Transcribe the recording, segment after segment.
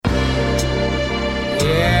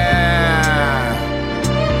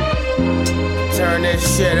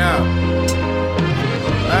now.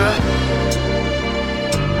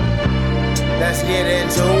 Let's get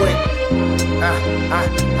into it.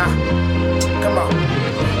 Come on.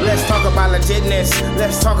 Let's talk about legitness.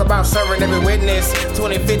 Let's talk about serving every witness.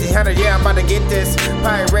 2050, 100, yeah, I'm about to get this.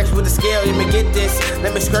 Pyrex with the scale, let me get this.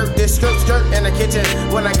 Let me skirt this, skirt in the kitchen.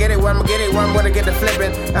 When I get it, when I'ma get it, when I'm gonna get the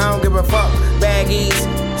flipping. I don't give a fuck. Baggies,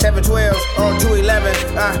 712s on 211.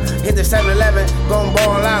 Hit the 7-Eleven, gon'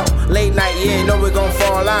 ball out. Late night, yeah, you know we gon'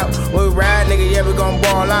 fall out. When we ride, nigga, yeah, we gon'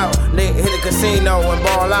 ball out. Nigga, hit the casino and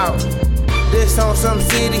ball out. This on some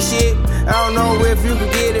city shit. I don't know if you can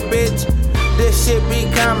get it, bitch. This shit be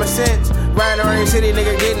common sense. Riding around your city,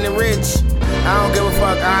 nigga, getting it rich. I don't give a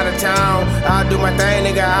fuck out of town. I'll do my thing,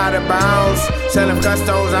 nigga, out of bounds. Selling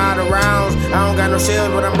custos out of rounds. I don't got no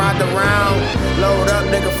shields, but I'm about to round. Load up,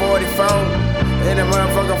 nigga, 44. In a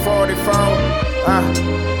motherfucking 44.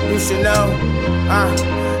 You should know.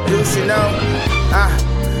 You should know.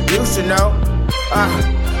 You should know.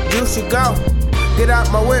 You should go. Get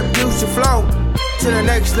out my whip, you should flow. To the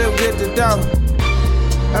next level, get the dough.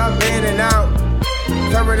 I'm in and out.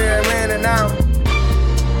 Covered there, I'm in and out.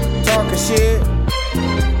 Talking shit.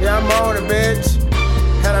 Yeah, I'm on it, bitch.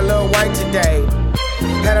 Had a little white today.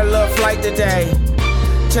 Had a little flight today.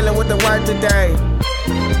 Chilling with the wife today.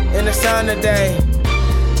 In the sun today.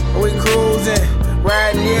 We cruising.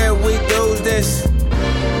 Riding, yeah, we do this.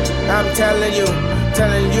 I'm telling you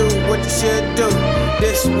what you should do.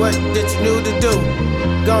 This what that you knew to do.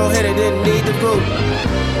 Go ahead, it didn't need the group.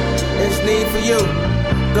 It's need for you.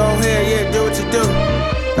 Go ahead, yeah, do what you do.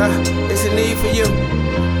 It's a need for you.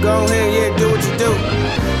 Go ahead, yeah, do what you do.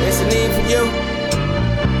 It's a need for you.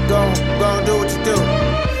 Go do what you do.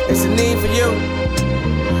 It's a need for you.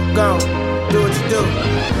 Go do what you do.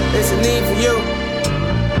 It's a need for you.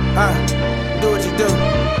 Do what you do.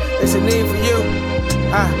 It's a need for you.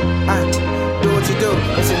 Do what you do.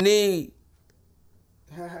 It's a need.